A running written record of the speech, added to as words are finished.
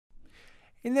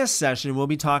In this session, we'll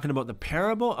be talking about the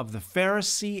parable of the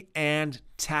Pharisee and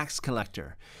tax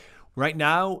collector. Right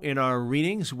now, in our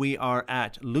readings, we are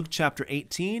at Luke chapter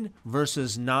 18,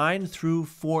 verses 9 through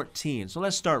 14. So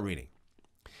let's start reading.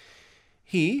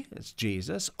 He, it's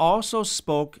Jesus, also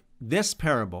spoke this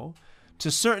parable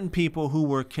to certain people who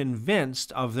were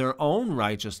convinced of their own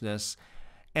righteousness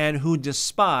and who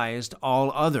despised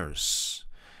all others.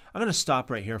 I'm going to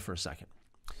stop right here for a second.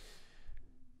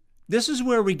 This is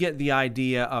where we get the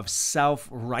idea of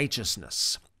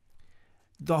self-righteousness.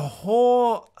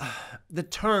 The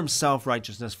term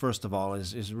self-righteousness, first of all,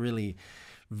 is really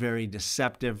very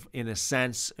deceptive in a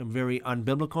sense, and very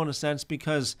unbiblical in a sense,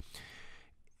 because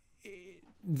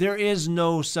there is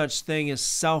no such thing as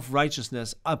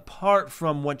self-righteousness apart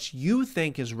from what you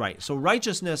think is right. So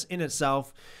righteousness in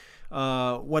itself,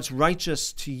 what's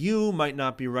righteous to you might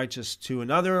not be righteous to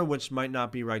another, which might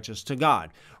not be righteous to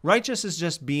God. Righteous is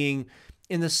just being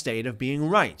in the state of being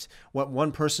right. What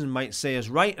one person might say is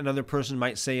right, another person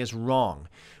might say is wrong.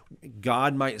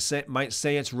 God might say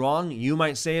it's wrong, you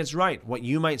might say it's right. What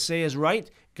you might say is right,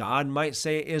 God might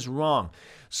say is wrong.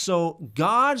 So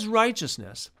God's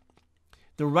righteousness,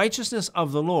 the righteousness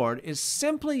of the Lord, is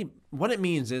simply, what it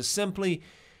means is simply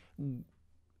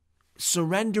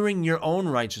surrendering your own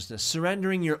righteousness,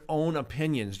 surrendering your own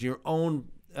opinions, your own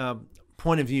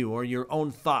point of view, or your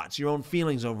own thoughts, your own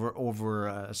feelings over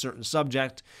a certain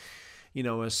subject,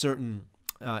 a certain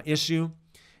issue,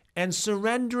 and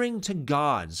surrendering to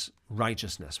God's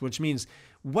righteousness, which means,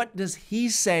 what does He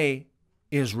say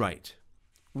is right?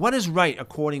 What is right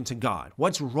according to God?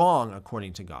 What's wrong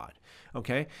according to God?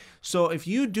 Okay? So if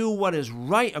you do what is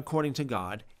right according to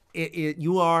God,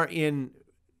 you are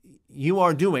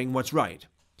doing what's right.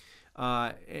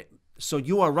 So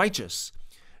you are righteous,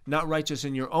 not righteous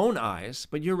in your own eyes,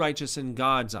 but you're righteous in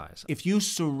God's eyes. If you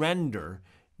surrender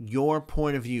your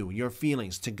point of view, your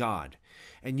feelings to God,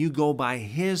 and you go by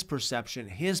His perception,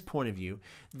 His point of view,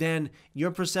 then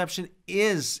your perception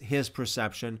is His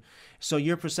perception. So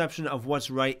your perception of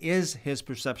what's right is His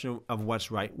perception of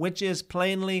what's right, which is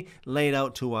plainly laid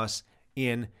out to us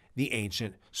in the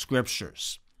ancient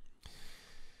scriptures.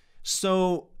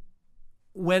 So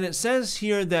when it says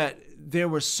here that there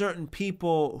were certain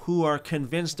people who are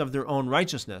convinced of their own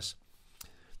righteousness,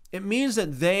 it means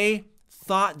that they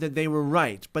thought that they were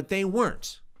right, but they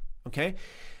weren't. Okay?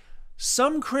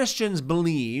 Some Christians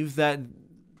believe that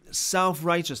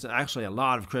self-righteousness, actually a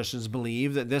lot of Christians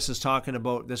believe that this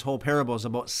whole parable is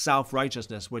about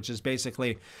self-righteousness, which is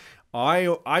basically, I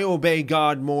obey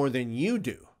God more than you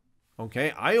do.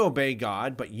 Okay? I obey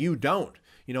God, but you don't.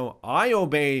 I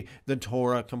obey the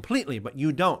Torah completely, but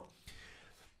you don't.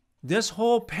 This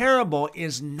whole parable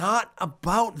is not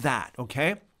about that,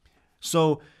 okay?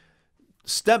 So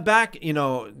step back,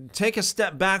 take a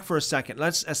step back for a second.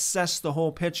 Let's assess the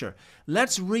whole picture.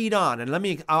 Let's read on,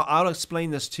 and I'll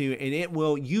explain this to you,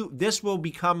 and this will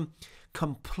become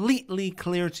completely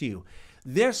clear to you.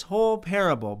 This whole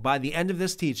parable, by the end of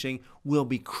this teaching, will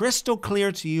be crystal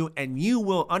clear to you, and you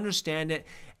will understand it,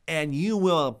 and you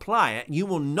will apply it. You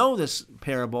will know this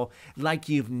parable like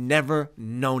you've never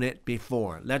known it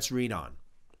before. Let's read on.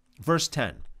 Verse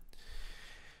 10.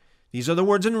 These are the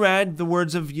words in red, the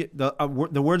words of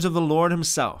the Lord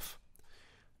Himself.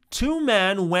 2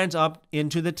 men went up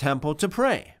into the temple to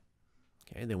pray.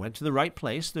 Okay, they went to the right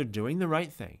place. They're doing the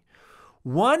right thing.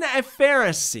 One a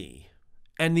Pharisee,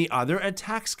 and the other a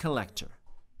tax collector.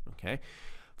 Okay,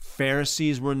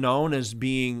 Pharisees were known as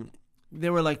being, they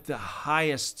were like the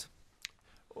highest,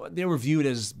 they were viewed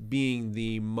as being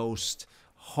the most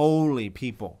holy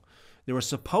people. They were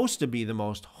supposed to be the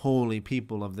most holy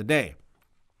people of the day.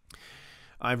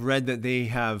 I've read that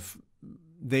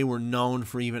they were known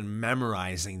for even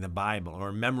memorizing the Bible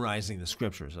or memorizing the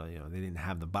scriptures. They didn't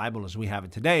have the Bible as we have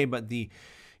it today, but the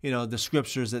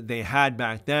scriptures that they had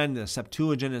back then, the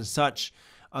Septuagint and such,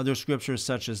 other scriptures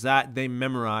such as that, they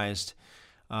memorized.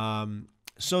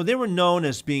 So they were known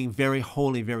as being very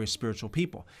holy, very spiritual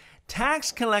people.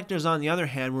 Tax collectors, on the other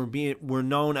hand, were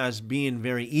known as being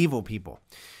very evil people.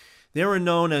 They were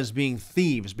known as being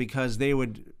thieves because they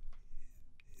would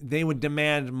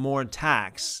demand more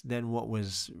tax than what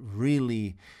was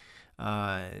really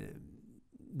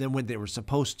than what they were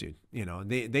supposed to.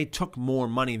 They took more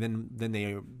money than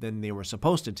they were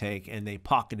supposed to take, and they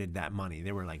pocketed that money.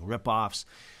 They were like rip-offs.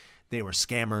 They were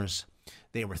scammers.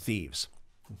 They were thieves.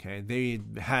 Okay, they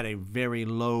had a very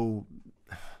low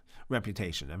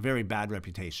reputation, a very bad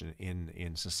reputation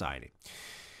in society.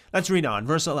 Let's read on.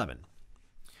 Verse 11.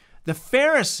 The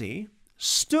Pharisee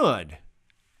stood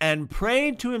and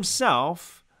prayed to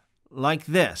himself like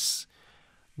this: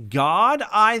 God,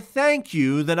 I thank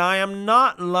you that I am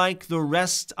not like the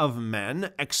rest of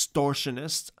men,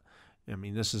 extortionists. I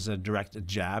mean, this is a direct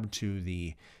jab to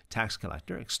the tax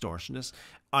collector, extortionists,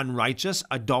 unrighteous,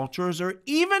 adulterers, or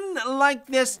even like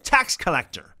this tax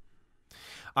collector.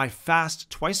 I fast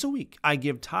twice a week. I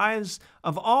give tithes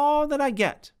of all that I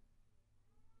get.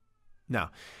 Now,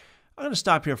 I'm going to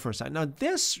stop here for a second. Now,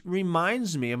 this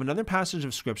reminds me of another passage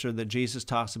of Scripture that Jesus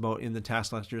talks about in the tax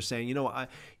collector, saying,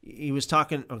 he was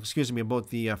talking, about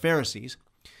the Pharisees.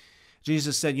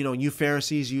 Jesus said, you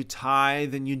Pharisees, you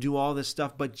tithe and you do all this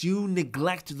stuff, but you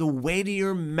neglect the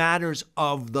weightier matters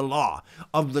of the law,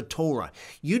 of the Torah.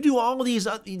 You do all these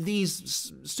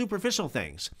superficial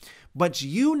things, but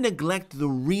you neglect the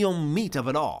real meat of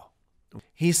it all.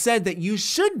 He said that you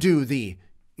should do the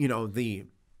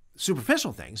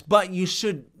superficial things, but you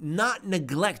should not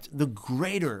neglect the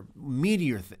greater,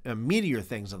 meatier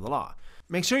things of the law.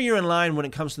 Make sure you're in line when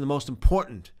it comes to the most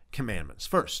important commandments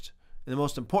first, and the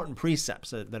most important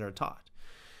precepts that are taught.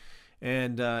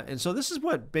 And so this is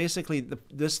what basically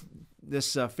this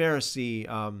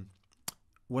Pharisee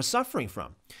was suffering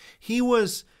from. He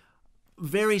was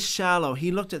very shallow.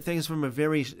 He looked at things from a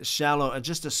very shallow,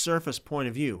 just a surface point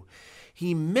of view.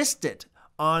 He missed it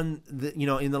on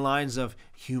in the lines of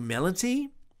humility,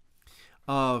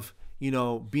 of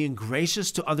being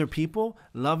gracious to other people,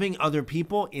 loving other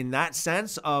people in that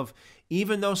sense of,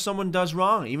 even though someone does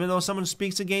wrong, even though someone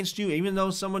speaks against you, even though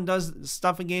someone does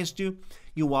stuff against you,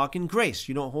 you walk in grace.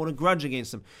 You don't hold a grudge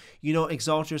against them. You don't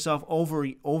exalt yourself over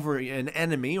an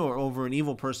enemy or over an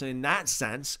evil person in that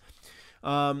sense.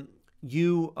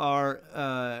 You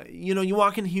are, you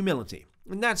walk in humility.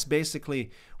 And that's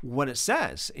basically what it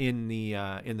says in the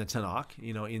Tanakh,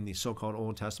 in the so-called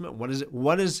Old Testament.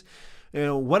 What is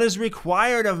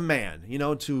required of man,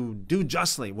 to do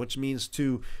justly, which means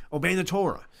to obey the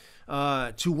Torah,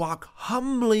 to walk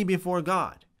humbly before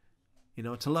God,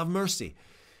 to love mercy.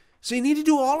 So you need to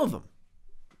do all of them.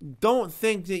 Don't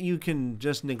think that you can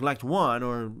just neglect one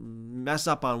or mess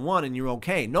up on one and you're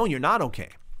okay. No, you're not okay.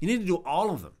 You need to do all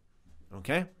of them,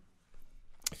 okay?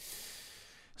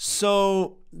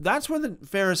 So that's where the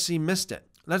Pharisee missed it.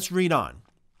 Let's read on.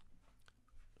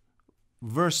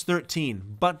 Verse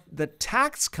 13, but the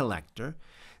tax collector,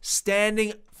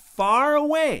 standing far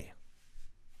away,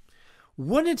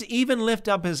 wouldn't even lift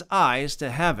up his eyes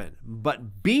to heaven,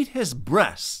 but beat his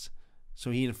breast. So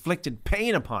he inflicted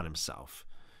pain upon himself,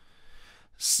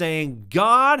 saying,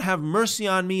 God, have mercy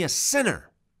on me, a sinner.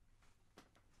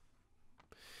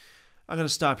 I'm going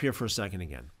to stop here for a second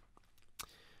again.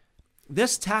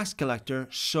 This tax collector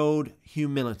showed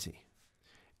humility,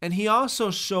 and he also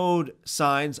showed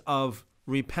signs of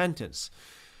repentance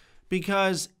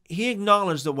because he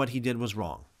acknowledged that what he did was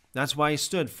wrong. That's why he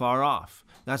stood far off.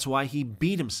 That's why he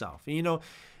beat himself. And,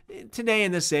 today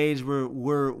in this age,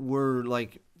 we're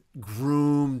like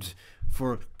groomed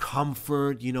for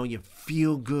comfort. You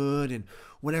feel good and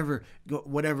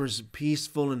whatever's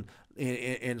peaceful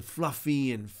and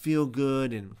fluffy and feel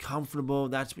good and comfortable.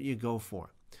 That's what you go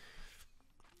for.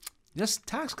 This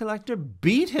tax collector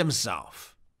beat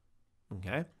himself.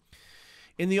 Okay.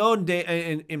 In the old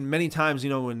day, and many times,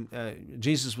 when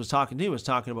Jesus was talking, he was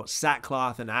talking about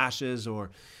sackcloth and ashes,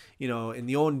 or, in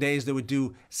the olden days, they would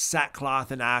do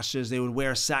sackcloth and ashes. They would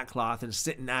wear sackcloth and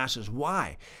sit in ashes.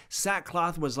 Why?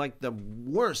 Sackcloth was like the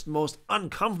worst, most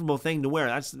uncomfortable thing to wear.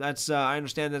 That's I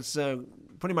understand that's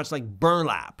pretty much like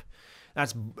burlap.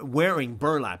 That's wearing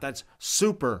burlap. That's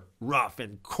super rough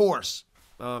and coarse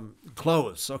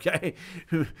clothes, okay?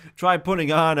 Try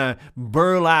putting on a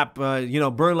burlap,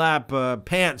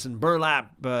 pants and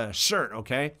burlap shirt,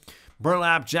 okay?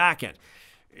 Burlap jacket.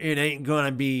 It ain't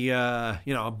gonna be,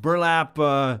 burlap,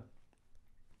 burlap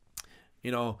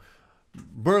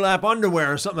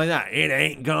underwear or something like that. It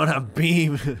ain't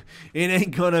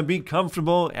gonna be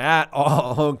comfortable at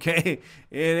all, okay?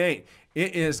 It ain't.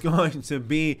 It is going to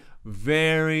be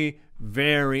very,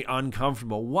 very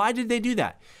uncomfortable. Why did they do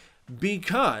that?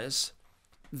 Because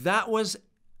that was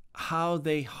how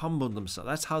they humbled themselves.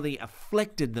 That's how they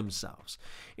afflicted themselves.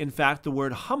 In fact, the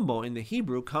word humble in the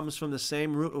Hebrew comes from the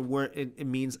same root where it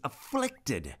means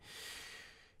afflicted.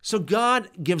 So God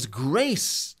gives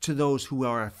grace to those who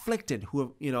are afflicted,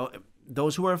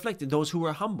 those who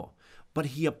are humble. But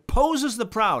he opposes the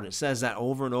proud. It says that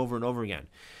over and over and over again.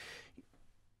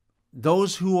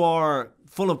 Those who are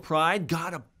full of pride,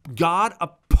 God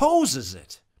opposes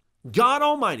it. God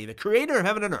Almighty, the creator of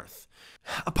heaven and earth,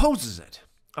 opposes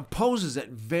it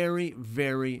very,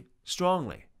 very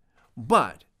strongly.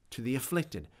 But to the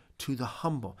afflicted, to the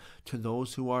humble, to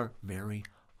those who are very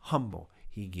humble,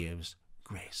 he gives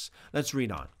grace. Let's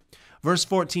read on. Verse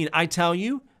 14, I tell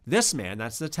you this man,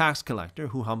 that's the tax collector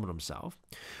who humbled himself,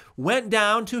 went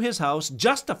down to his house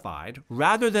justified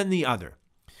rather than the other.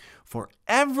 For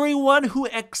everyone who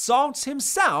exalts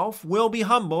himself will be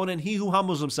humbled, and he who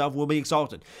humbles himself will be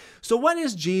exalted. So what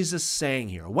is Jesus saying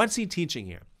here? What's he teaching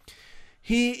here?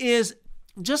 He is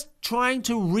just trying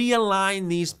to realign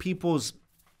these people's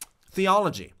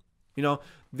theology. You know,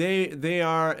 they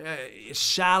are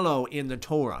shallow in the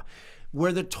Torah,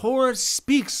 where the Torah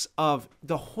speaks of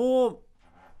the whole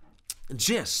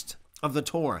gist of the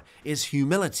Torah is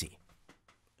humility.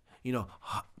 You know,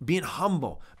 being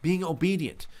humble, being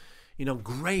obedient, you know,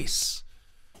 grace,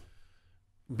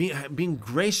 being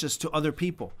gracious to other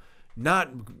people. Not,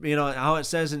 you know, how it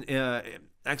says in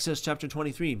Exodus chapter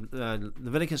 23,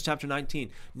 Leviticus chapter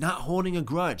 19, not holding a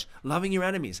grudge, loving your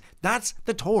enemies. That's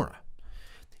the Torah.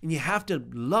 And you have to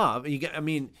love, you got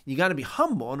to be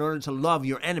humble in order to love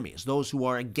your enemies, those who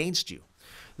are against you.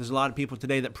 There's a lot of people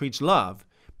today that preach love,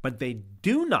 but they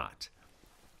do not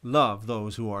love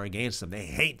those who are against them. They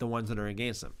hate the ones that are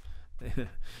against them.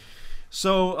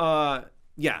 So,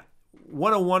 yeah,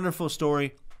 what a wonderful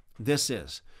story this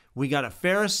is. We got a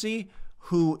Pharisee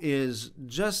who is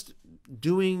just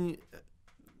doing,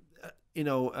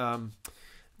 the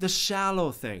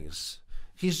shallow things.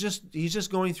 He's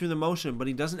just going through the motion, but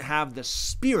he doesn't have the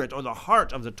spirit or the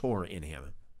heart of the Torah in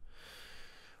him.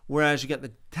 Whereas you get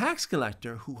the tax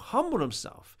collector who humbled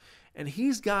himself, and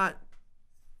he's got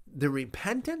the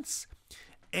repentance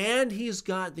and he's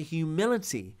got the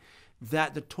humility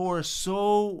that the Torah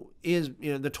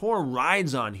the Torah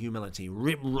rides on humility,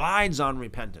 rides on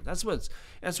repentance. That's what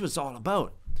it's all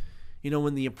about. You know,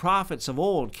 when the prophets of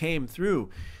old came through,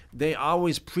 they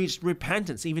always preached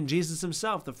repentance. Even Jesus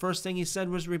himself, the first thing he said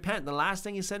was repent. The last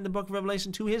thing he said in the book of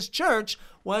Revelation to his church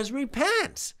was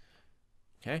repent.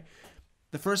 Okay?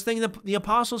 The first thing the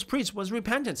apostles preached was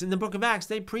repentance. In the book of Acts,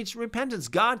 they preached repentance.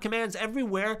 God commands every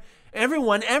man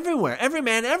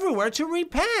everywhere to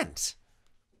repent.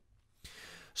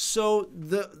 So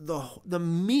the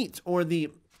meat, or the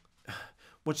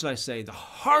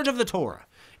heart of the Torah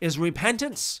is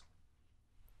repentance,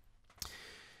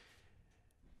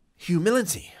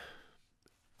 humility,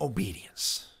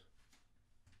 obedience.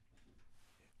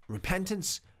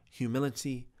 Repentance,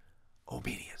 humility,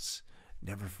 obedience.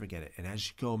 Never forget it. And as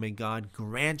you go, may God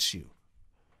grant you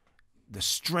the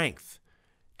strength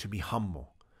to be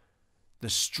humble, the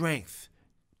strength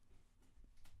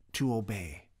to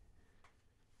obey,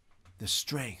 the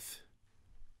strength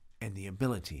and the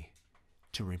ability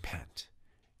to repent.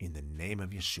 In the name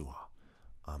of Yeshua.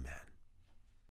 Amen.